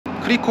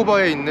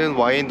크리코바에 있는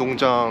와인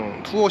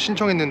농장 투어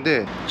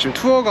신청했는데 지금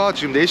투어가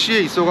지금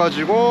 4시에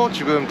있어가지고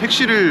지금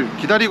택시를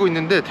기다리고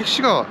있는데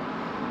택시가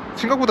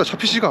생각보다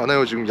잡히지가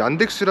않아요. 지금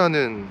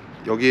얀덱스라는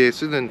여기에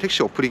쓰는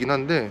택시 어플이긴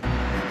한데.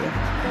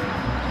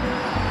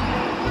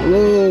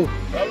 Hello.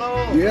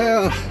 Hello.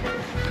 Yeah.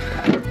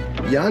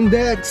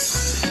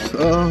 얀덱스.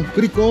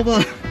 크리코바.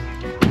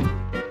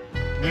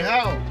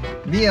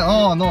 Ni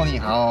hao. No, ni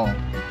hao.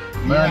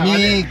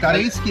 Mi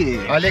корейский.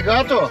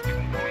 Alligator.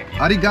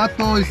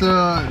 Arigato is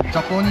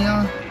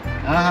Japonia.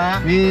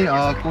 Mi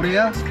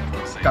Korea.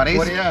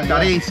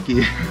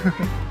 Корейский.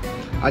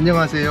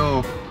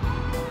 안녕하세요.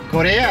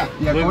 Korea.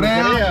 Yeah,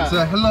 Korea.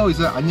 So hello is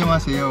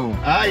안녕하세요.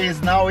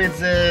 It's now it's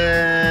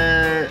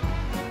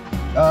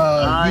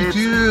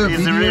YouTube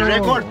it's video.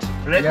 record.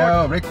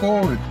 Yeah,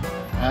 record.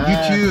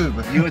 YouTube.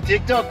 You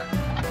TikTok.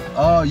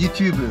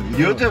 YouTube.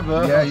 YouTube.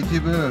 Yeah,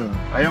 YouTube.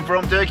 I am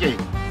from Turkey.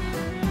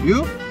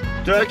 You?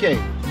 Turkey.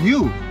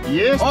 You?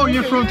 Yes. Oh,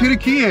 you're from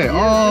Turkey. Yes,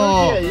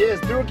 Oh, Turkey. Yes,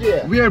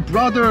 Turkey. we are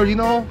brother, you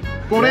know.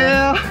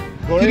 Korea.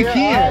 Korea. Turkey.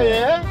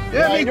 Yeah.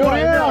 Yeah, I me know,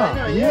 Korea. I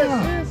know. Yes,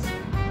 Yeah. yes.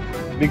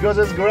 Because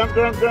his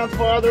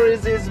grandfather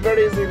is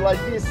very easy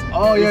like this.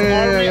 Oh, yeah, His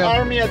yeah, yeah.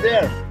 Army are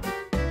there.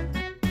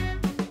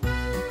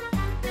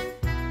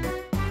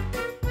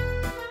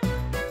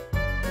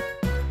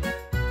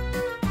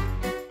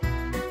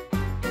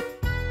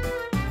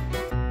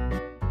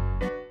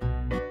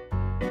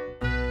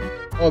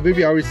 Oh,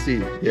 maybe I will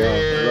see. Yeah,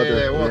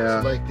 brother. What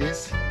Yeah. like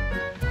this?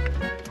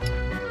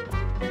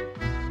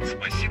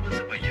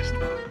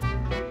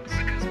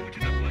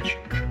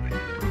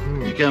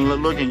 You can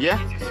looking, yeah?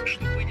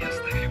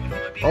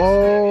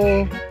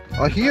 Oh,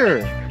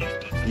 here.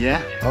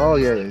 Yeah. Oh,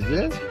 yeah,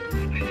 yeah.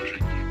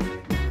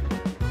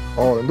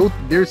 Oh, no,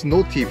 there's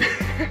no tip.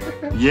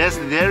 Yes,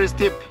 there is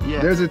tip.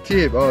 Yeah. There's a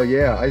tip. Oh,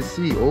 yeah, I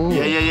see. Oh,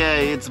 Yeah.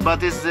 It's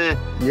but it's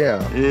yeah.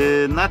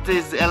 not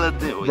as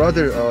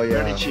Brother, oh,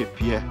 yeah. Very cheap.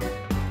 Yeah.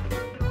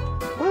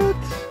 What?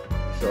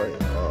 Sorry.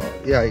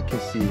 Yeah, I can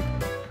see.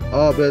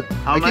 Oh, but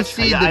How I can much?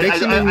 see the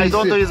maximum I is.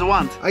 don't know is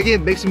want. I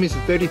get maximum is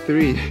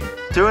 33.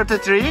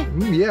 33.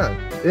 Yeah,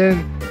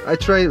 and I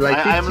try like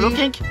 50. I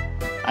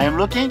am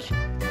looking.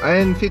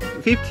 And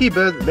 50,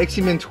 but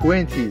maximum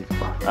 20.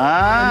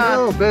 Ah.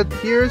 No, but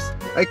here's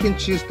I can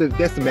choose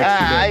that's the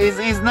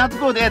maximum. It's not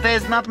good. It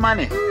is not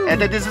money.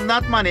 This is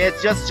not money.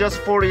 It's just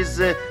for his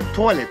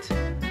toilet.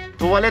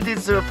 Toilet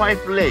is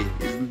 5 lei.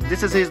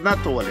 This is his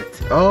not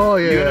toilet. Oh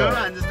yeah. You don't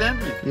understand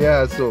me?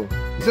 Yeah. So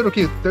is it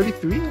okay?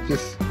 33?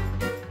 Just.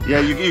 Yeah.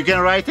 You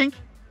can writing.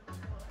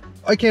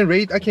 I can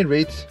rate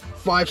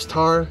 5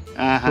 star.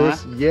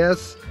 First,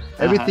 yes.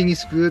 Everything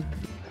is good.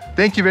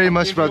 Thank you very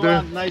much, If you brother.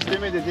 want, nice to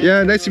meet you.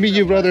 Yeah, nice to meet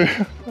you, brother.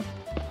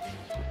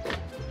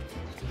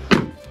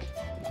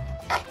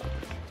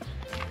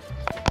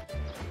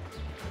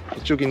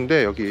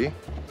 이쪽인데 여기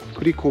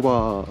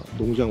크리코바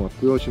농장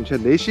왔고요. 지금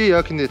제가 4시에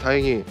예약했는데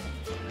다행히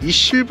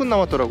 27분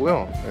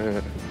남았더라고요.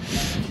 예.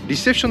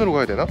 리셉션으로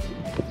가야 되나?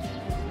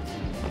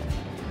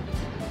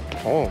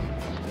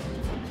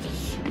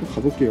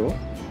 가볼게요.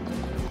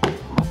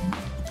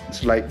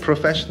 It's like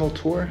professional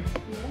tour.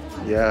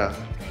 Yeah.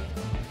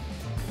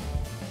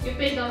 You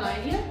paid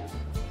online, yeah?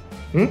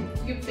 Hmm?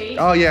 You paid?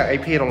 Oh yeah, I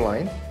paid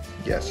online.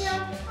 Yes. Yeah,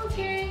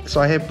 okay. So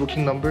I have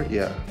booking number.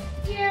 Yeah.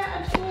 Yeah,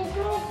 at 2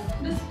 o'clock,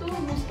 the store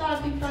will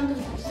start in front of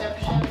the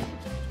reception.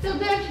 Till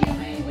then, you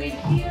may wait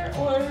here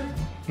or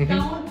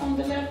down on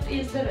the left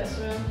is the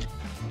restaurant.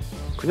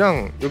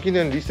 그냥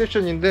여기는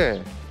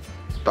리셉션인데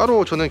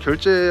따로 저는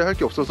결제할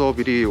게 없어서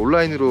미리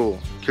온라인으로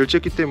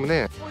결제했기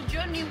때문에. Our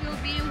journey will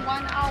be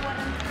 1 hour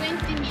and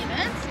 20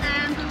 minutes,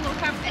 and we will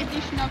have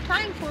additional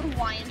time for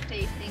wine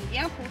tasting.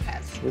 Yeah, who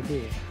has?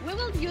 We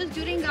will use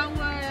during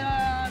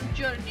our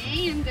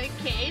journey in the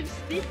caves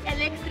this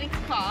electric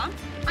car.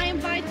 I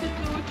invite you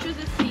to choose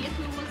a seat.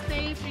 We will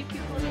stay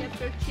particularly at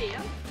your chair,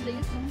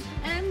 please.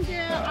 And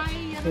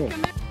I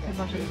recommend.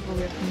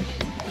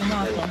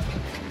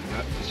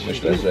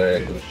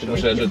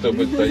 Myślę, że to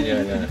by tutaj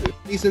nie.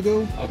 Days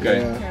ago. Okay.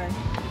 Yeah.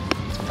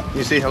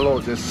 You say hello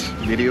this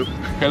video.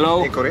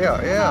 Hello. In Korea.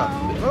 Yeah.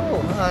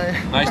 Oh, hi.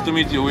 Nice to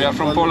meet you. We are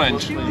from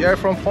Poland. You're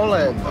from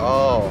Poland.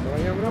 Oh.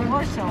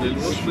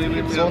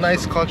 So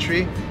nice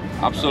country.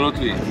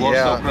 Absolutely.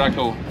 Warsaw, Yeah.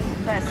 Krakow.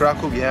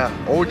 Krakow. Yeah.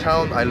 Old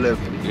town. I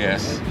lived.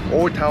 Yes.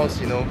 Old towns.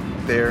 You know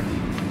there.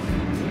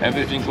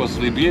 Everything was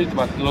rebuilt,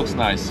 but looks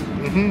nice.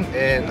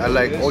 And I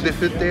like all the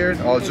food there.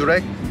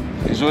 Zurek.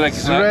 Zurek.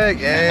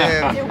 Zurek.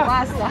 And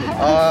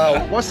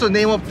what's the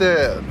name of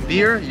the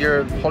beer?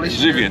 Your Polish.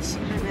 Żywiec.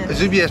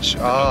 Żywiec.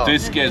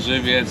 Tyskie,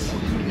 żywiec.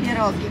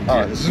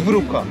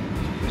 Zubruka.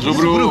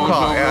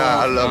 Żubruka.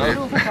 Yeah, I love it.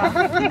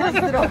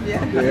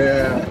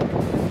 Yeah.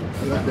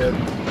 I love that.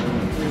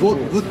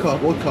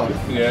 Vodka.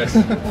 Yes.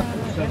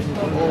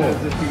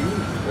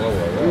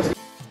 Wow.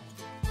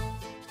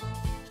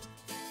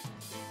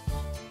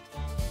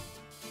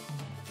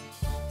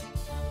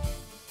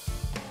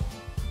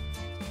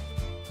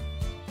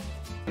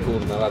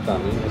 Kurna,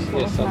 latami.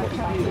 Jest samochód.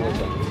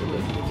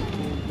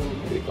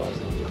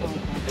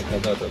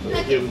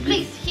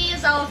 Please, he is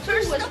is our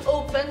first was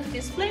opened.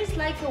 This place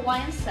like a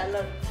wine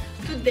cellar.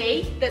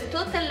 Today, the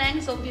total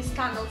length of these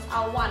tunnels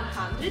are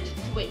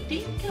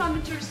 120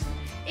 kilometers.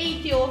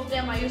 80 of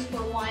them are used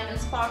for wine and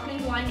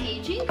sparkling wine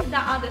aging. The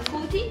other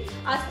 40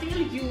 are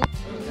still used.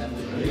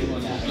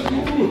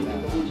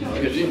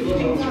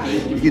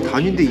 이게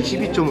단인데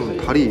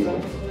 22점 달이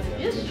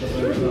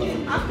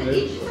After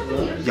each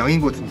 7 years, 양인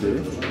것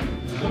같은데.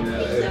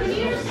 7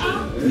 years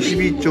are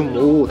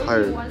 22.5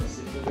 달.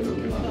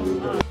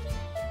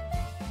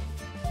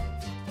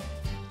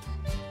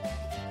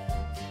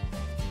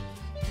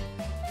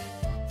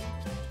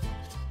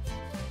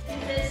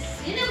 the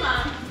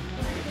cinema.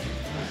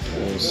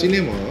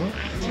 시네마,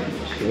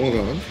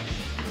 영화관.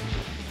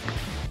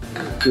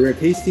 We're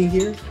tasting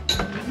here.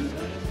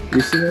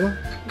 This cinema?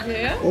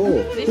 Yeah.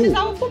 Oh, This cool. is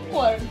our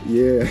popcorn.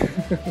 Yeah.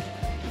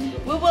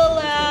 We will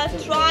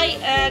try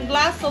a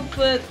glass of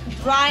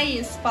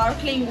dry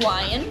sparkling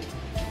wine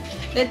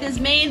that is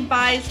made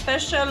by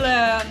special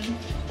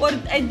or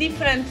a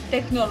different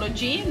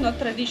technology, not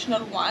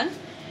traditional one.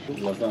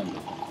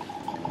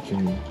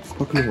 지금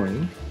스파클링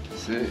와인.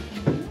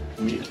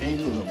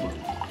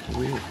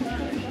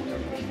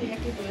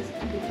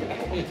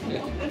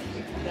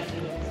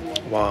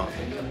 와,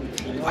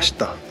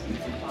 맛있다.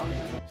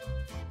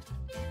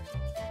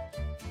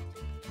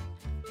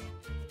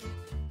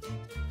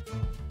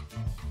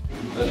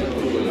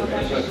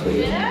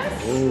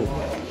 Yes. 오,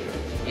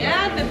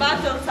 Yeah, the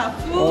bottles are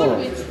full Oh.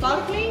 with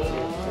sparkling.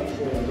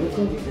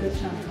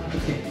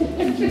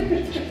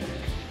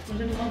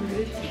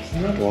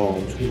 와,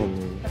 엄청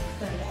많네.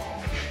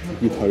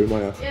 이게 다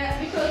얼마야? Yeah,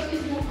 because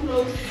it's more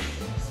closed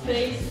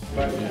space.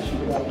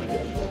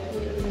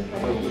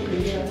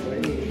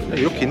 그냥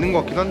이렇게 있는 것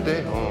같긴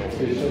한데.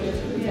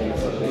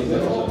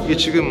 이게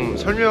지금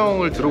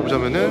설명을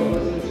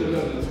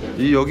들어보자면은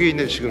이 여기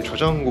있는 지금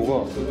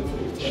저장고가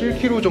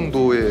 7km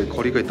정도의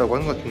거리가 있다고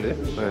하는 것 같은데.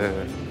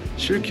 네,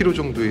 7km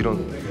정도의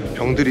이런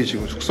병들이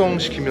지금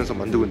숙성시키면서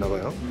만들고 있나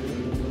봐요.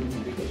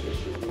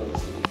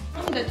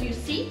 That you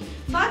see,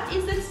 but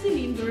it's a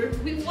cylinder.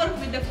 We work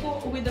with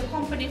the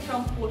company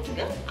from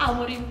Portugal,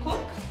 our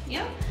Cork,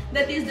 yeah.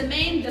 That is the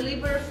main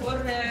deliverer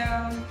for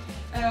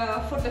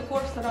the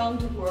corks around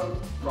the world.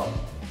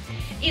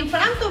 In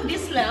front of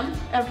this lamp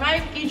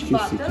arrive each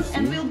bottle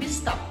and will be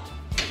stopped.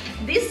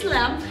 This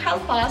lamp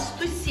help us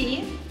to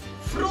see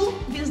through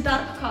this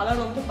dark color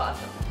of the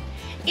bottle.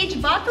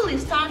 Each bottle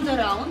is turned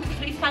around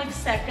 3-5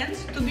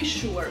 seconds to be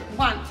sure.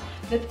 One,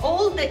 that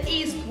all the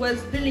yeast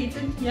was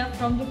deleted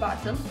from the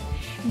bottle.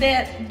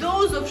 The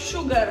dose of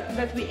sugar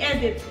that we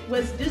added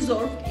was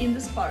dissolved in the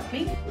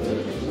sparkling.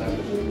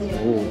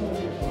 오.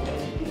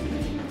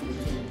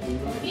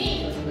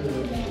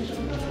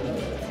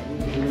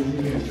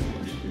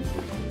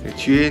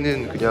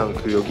 뒤에는 그냥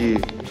그 여기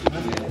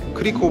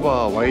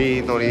크리코바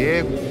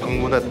와이너리에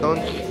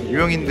방문했던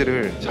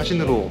유명인들을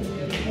사진으로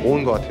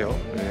모은 것 같아요.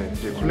 네,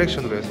 이제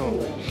컬렉션으로 해서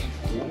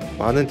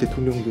많은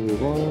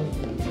대통령들과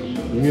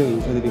유명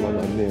인사들이 많이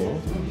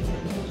왔네요.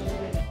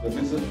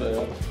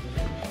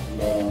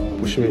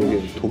 보시면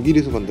이게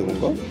독일에서 만든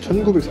건가?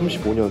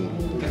 1935년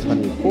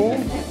산 있고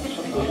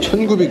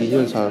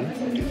 1902년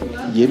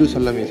산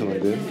예루살렘에서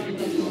만든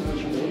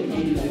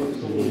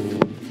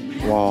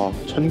와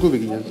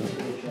 1902년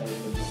산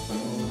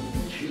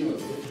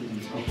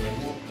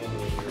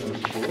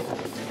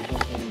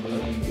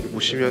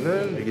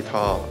보시면은 이게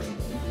다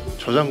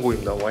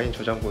저장고입니다. 와인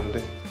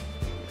저장고인데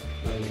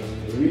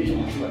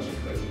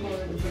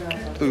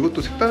또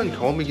이것도 색다른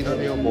경험이긴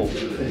하네요. 뭐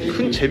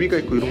큰 재미가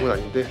있고 이런 건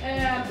아닌데.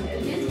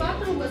 This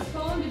bottle was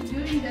found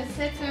during the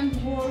Second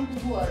World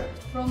War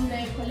from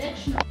the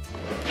collection.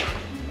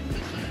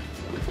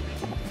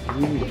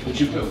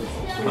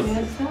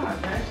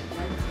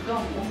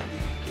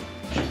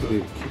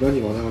 되게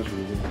기간이 많아가지고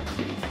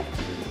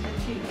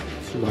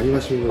술 많이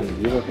마시면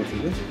위험할 것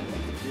같은데?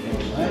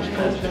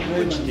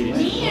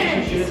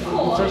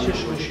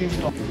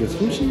 이게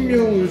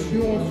 30명을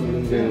수용할 수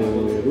있는 대로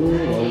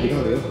나오긴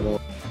하네요.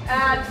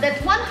 That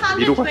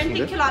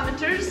 120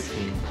 kilometers.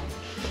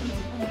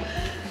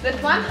 That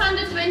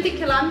 120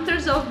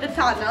 kilometers of the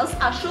tunnels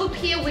are shown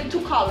here with two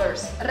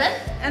colors,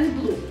 red and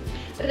blue.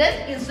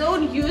 Red is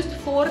zone used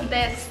for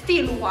the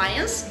still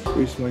wines.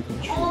 Where's my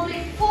country?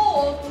 Only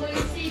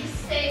 4.6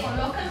 stay on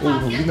local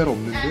market 우리나라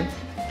없는데? and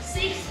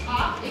 6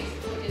 are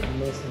exported.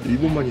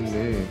 일본만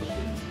있네.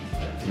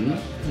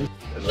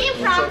 Here in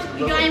front,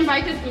 you are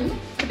invited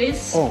to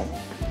this.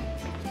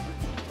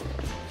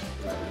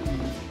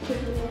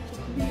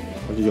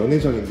 완전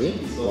연회장인데?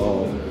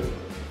 와.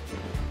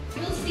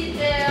 You'll see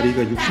the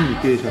자리가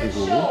 66개의 자리고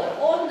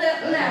on the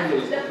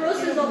left the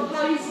process of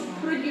how you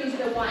produce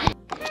the wine.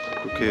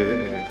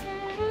 이렇게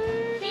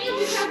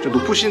좀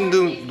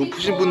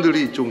높으신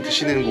분들이 좀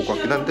드시는 것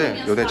같긴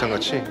한데 연회장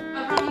같이.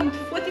 Around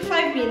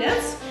 45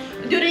 minutes,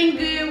 during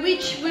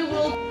which we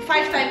will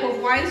 5 type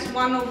of wines,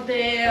 one of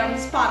the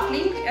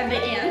sparkling at the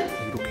end.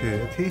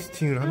 이렇게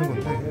테이스팅을 하는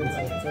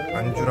건데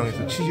안주랑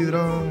해서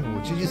치즈랑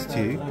뭐 치즈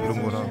스틱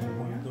이런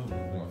거랑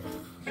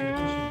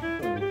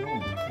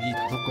이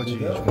 5 가지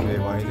종류의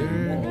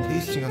와인을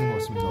테이스팅하는 것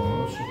같습니다.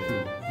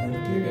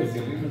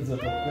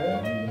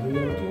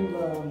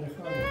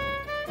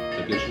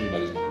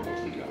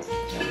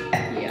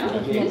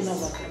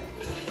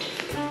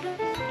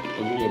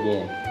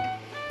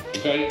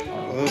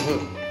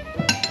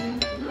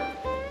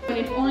 When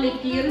it only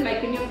appear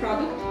like a new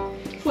product.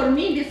 For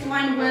me, this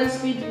wine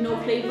was with no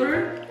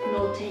flavor,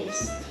 no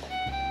taste.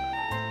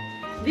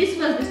 This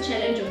was the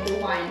challenge of the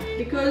wine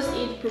because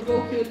it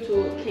provoked you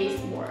to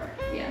taste more.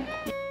 Yeah.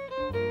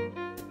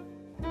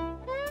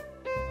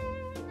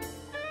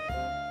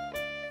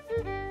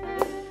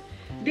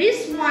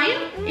 This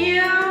wine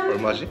is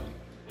얼마지?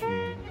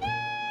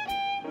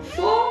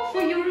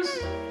 4 euros.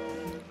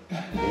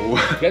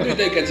 Can we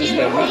take it to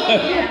stand?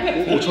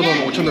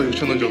 5,000원, 6,000원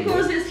정도.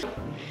 Because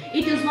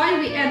it is why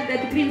we add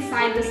that green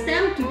side the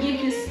stem to give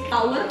this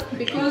color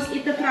because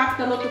it attracts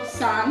a lot of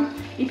sun.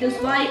 It is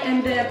why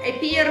and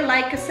appear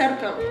like a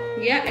circle,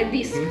 yeah, a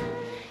disc.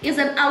 Is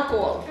an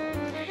alcohol.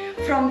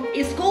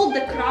 It's called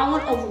the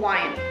crown of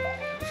wine.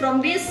 From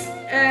this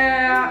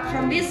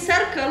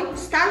circle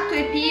start to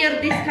appear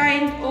this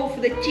kind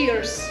of the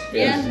tears,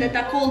 yeah, that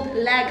are called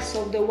legs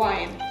of the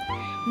wine.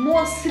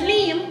 More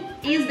slim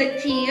is the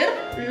tear,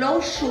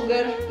 low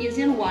sugar is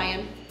in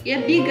wine.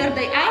 Yeah, bigger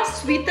they are,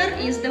 sweeter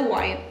is the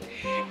wine.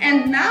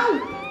 And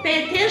now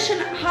pay attention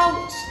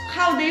how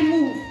they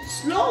move,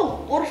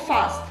 slow or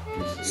fast.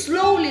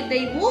 Slowly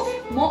they move,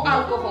 more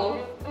alcohol.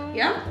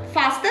 Yeah,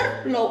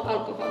 faster, low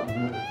alcohol.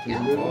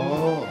 Yeah.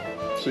 Oh.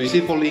 So is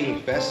it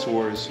falling fast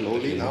or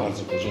slowly now?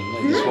 This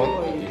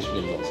one?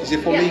 Is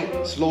it falling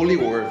slowly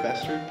or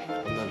faster?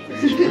 I'm not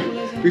really sure.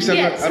 Because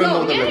I don't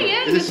know the level.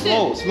 Is it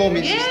slow? Slow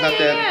means it's not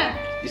that.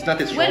 It's not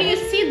that strong. When you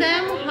see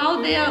them,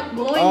 how they are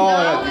going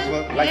Yeah, down, this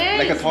one,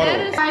 like a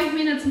tunnel. 5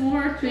 minutes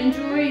more to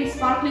enjoy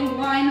sparkling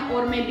wine,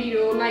 or maybe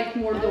you like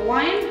more the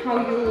wine, how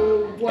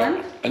you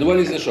want. And where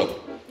is the shop?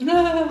 You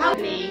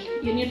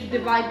need to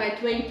divide by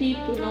 20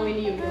 to know in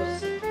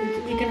euros.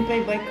 We can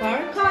pay by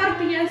card.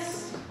 Card,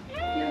 yes.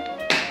 Yeah.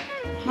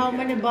 How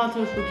many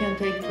bottles we can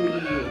take to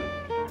EU?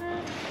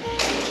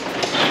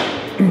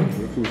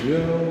 이렇게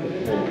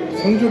보시면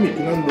상점이 있긴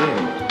한데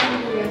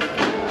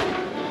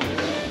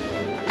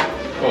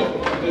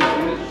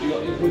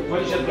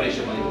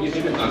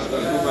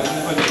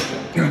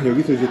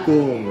여기서 이제 또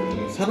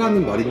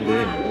사라는 말인데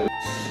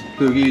또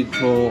여기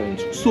저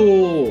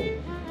숙소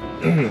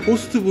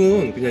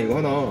호스트분 그냥 이거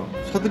하나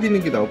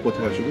사드리는 게 나을 것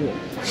같아가지고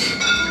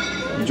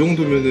이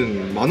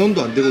정도면은 10,000원도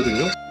안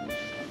되거든요.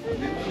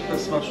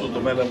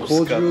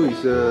 Cold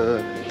is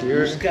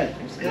here.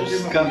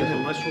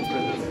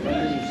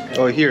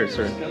 Oh, here,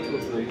 sir.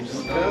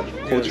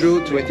 Cold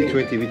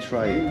 2020, we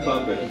try it.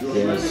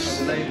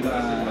 Yes.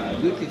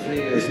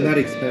 It's not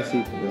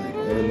expensive. Like,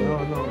 I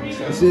don't know.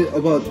 Is it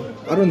about,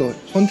 I don't know,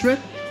 100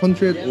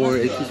 or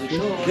 80?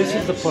 This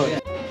is the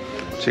part.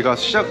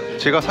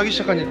 제가 사기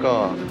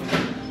시작하니까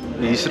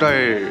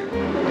이스라엘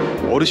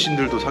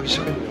어르신들도 사기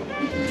시작했네요.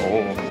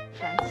 오.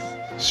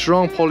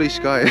 Strong Polish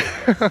guy.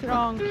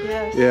 Strong,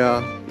 yes.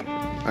 Yeah,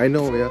 I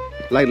know. Yeah,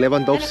 like And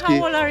Lewandowski.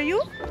 how old are you?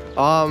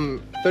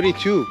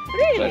 32.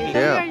 Really? Yeah.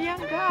 You're a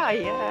young guy.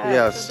 Yeah.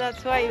 Yes. So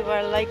that's why you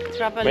are like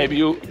traveling.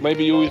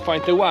 Maybe you will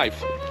find a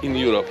wife in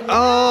Europe.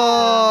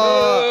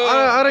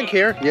 I don't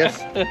care.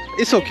 Yes,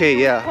 it's okay.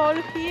 Yeah. Call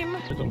him.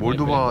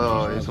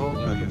 몰도바에서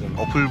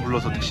어플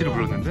불러서 택시를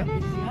불렀는데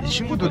이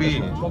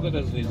친구들이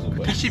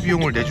그 택시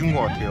비용을 내준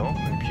것 같아요.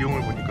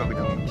 비용을 보니까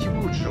그냥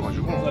팁으로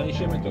주셔가지고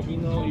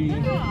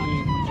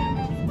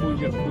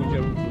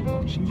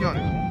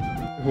신기하네요.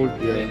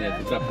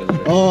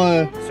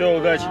 Все,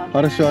 удачи.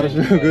 알았어.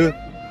 그.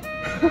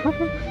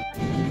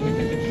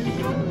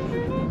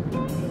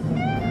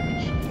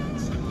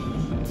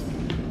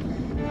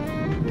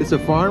 It's a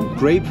farm,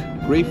 grape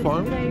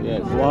farm.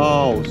 Yes.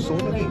 Wow, so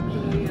many.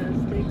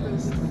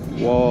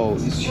 Wow,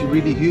 it's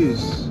really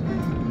huge.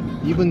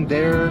 Even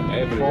there,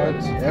 Everywhere.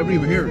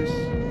 everywhere.